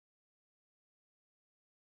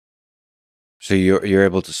So you're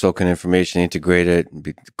able to soak in information, integrate it,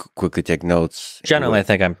 quickly take notes. Generally, I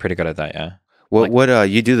think I'm pretty good at that, yeah. What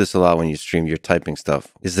you do this a lot when you stream your typing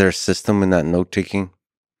stuff. Is there a system in that note taking?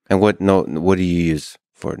 And what do you use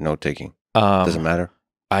for note taking? Does it matter?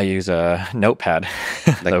 I use a notepad.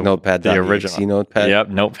 Like notepad.exe the original notepad? Yep,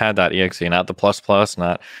 notepad.exe, not the ++,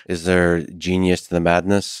 not... Is there genius to the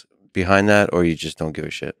madness behind that, or you just don't give a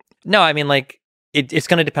shit? No, I mean, like, it's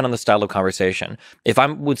going to depend on the style of conversation. If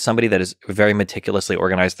I'm with somebody that is very meticulously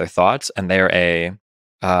organized their thoughts, and they're a...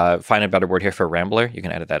 find a better word here for rambler. You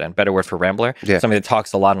can edit that in. Better word for rambler. Yeah. Somebody that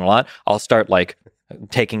talks a lot, I'll start like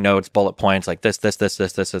taking notes, bullet points, like this, because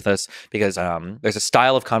there's a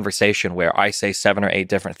style of conversation where I say 7 or 8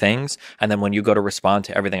 different things, and then when you go to respond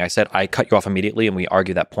to everything I said, I cut you off immediately and we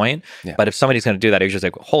argue that point. Yeah. But if somebody's going to do that, it's just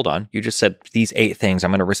like, hold on, you just said these 8 things.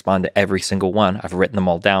 I'm going to respond to every single one. I've written them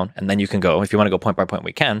all down, and then you can go. If you want to go point by point,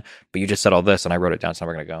 we can. But you just said all this, and I wrote it down, so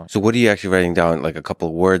we're going to go. So what are you actually writing down? Like a couple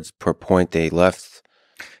of words per point they left?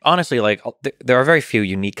 Honestly, like there are very few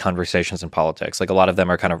unique conversations in politics. Like a lot of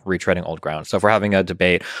them are kind of retreading old ground. So if we're having a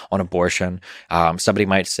debate on abortion, somebody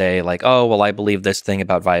might say like, oh, well, I believe this thing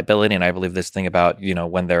about viability, and I believe this thing about,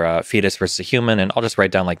 when they're a fetus versus a human. And I'll just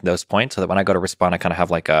write down like those points so that when I go to respond, I kind of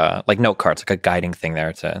have like note cards, like a guiding thing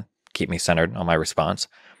there to keep me centered on my response.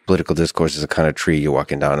 Political discourse is a kind of tree you're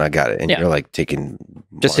walking down. I got it. And you're like taking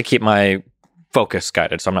just to keep my focus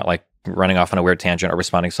guided. So I'm not like running off on a weird tangent or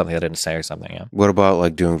responding to something I didn't say or something. Yeah. What about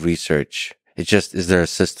like doing research? Is there a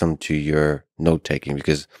system to your note taking?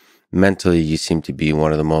 Because mentally you seem to be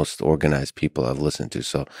one of the most organized people I've listened to.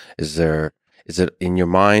 So is it in your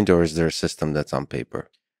mind, or is there a system that's on paper?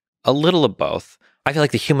 A little of both. I feel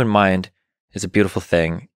like the human mind is a beautiful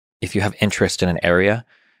thing if you have interest in an area.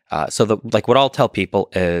 What I'll tell people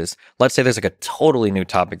is, let's say there's like a totally new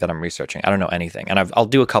topic that I'm researching. I don't know anything. And I'll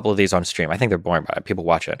do a couple of these on stream. I think they're boring, but people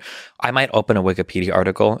watch it. I might open a Wikipedia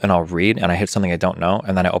article and I'll read, and I hit something I don't know.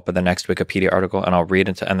 And then I open the next Wikipedia article and I'll read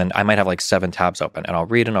and then I might have like 7 tabs open, and I'll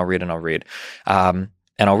read and I'll read and I'll read. And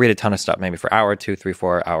I'll read a ton of stuff, maybe for an hour, 2, 3,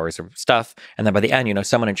 4 hours of stuff. And then by the end,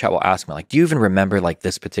 someone in chat will ask me like, do you even remember like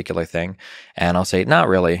this particular thing? And I'll say, not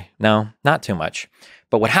really. No, not too much.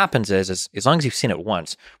 But what happens is as long as you've seen it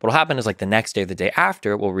once, what'll happen is like the next day or the day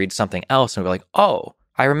after, we'll read something else and we're like, oh,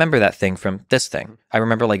 I remember that thing from this thing. I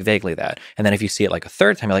remember like vaguely that. And then if you see it like a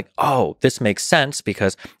third time, you're like, oh, this makes sense,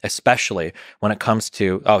 because especially when it comes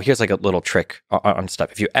to, here's like a little trick on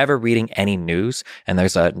stuff. If you're ever reading any news and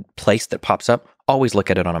there's a place that pops up, always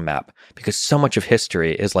look at it on a map, because so much of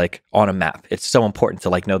history is like on a map. It's so important to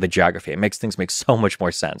like know the geography. It makes things make so much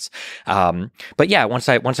more sense. But yeah, once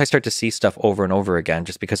I start to see stuff over and over again,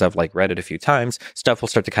 just because I've like read it a few times, stuff will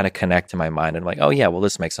start to kind of connect in my mind, and like, oh yeah, well,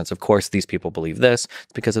 this makes sense. Of course, these people believe this.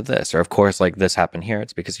 It's because of this. Or of course, like this happened here.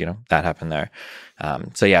 It's because, that happened there.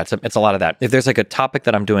 So yeah, it's a lot of that. If there's like a topic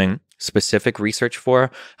that I'm doing specific research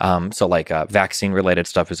for, so like vaccine related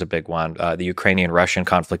stuff is a big one. The Ukrainian-Russian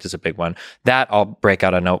conflict is a big one. That I'll break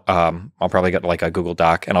out a note. I'll probably get like a Google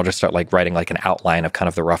Doc, and I'll just start like writing like an outline of kind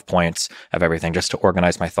of the rough points of everything, just to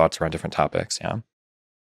organize my thoughts around different topics. Yeah.